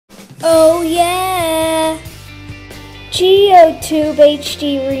Oh yeah! GeoTube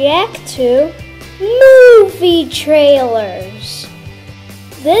HD react to movie trailers.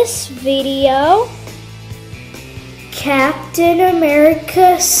 This video, Captain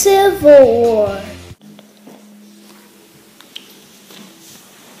America Civil War.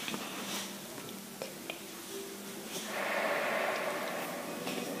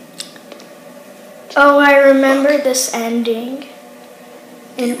 Oh, I remember this ending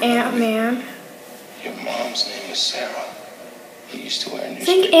in Ant-Man. Your mom's name is Sarah. You used to wear I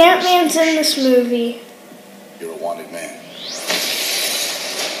think Ant-Man's in this movie. You're a wanted man.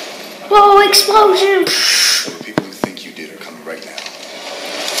 Whoa, explosion! The people who think you did are coming right now.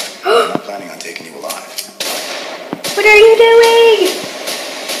 I'm not planning on taking you alive. What are you doing?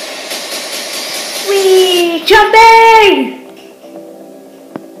 Wee! Jumping!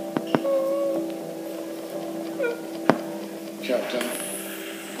 Captain,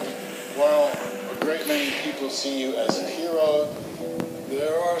 while a great many people see you as a hero,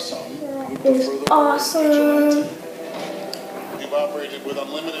 there are some who prefer the Awesome. word vigilante. You've operated with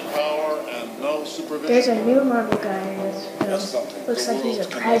unlimited power and no supervision. There's a new Marvel guy in this film. That's something Looks the like he's a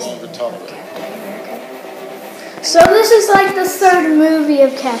world can no longer president. tolerate. So this is like the third movie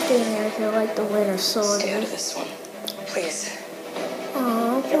of Captain America, like the Winter Soldier. Stay out of this one, please.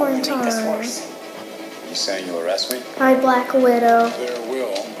 Oh, It will poor only make this time. worse. You saying you'll arrest me? Hi, Black Widow. There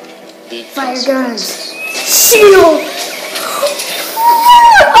will be Fire guns. consequences. Shield!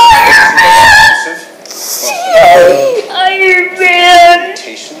 Iron Man! Yay! Iron Man!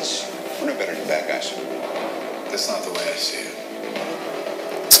 Limitations? We're no better than bad guys. That's not the way I see it.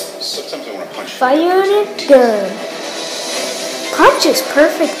 Sometimes I want to punch you. Fire it good. Punches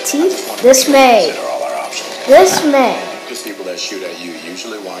perfect teeth this May. Consider all our options. This May. Because people that shoot at you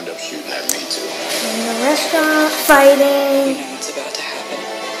usually wind up shooting at me too. In the restaurant, You fighting. know what's about to happen.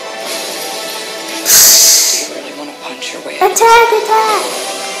 Do you really want to punch your way out? Attack, attack!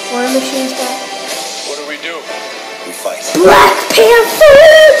 War Machine's back. What do? We fight. Black Panther!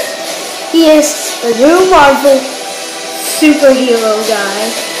 He is the new Marvel superhero guy.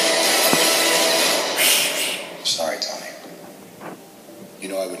 Sorry, Tony. You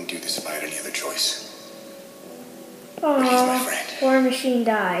know I wouldn't do this if I had any other choice. But he's my friend. War Machine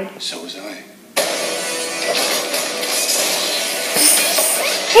died. So was I.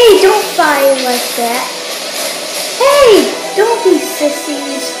 Hey, don't fight like that. Hey, don't be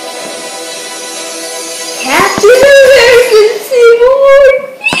sissies. Captain America Civil War.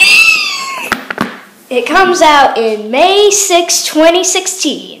 It comes out in May 6,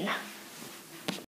 2016.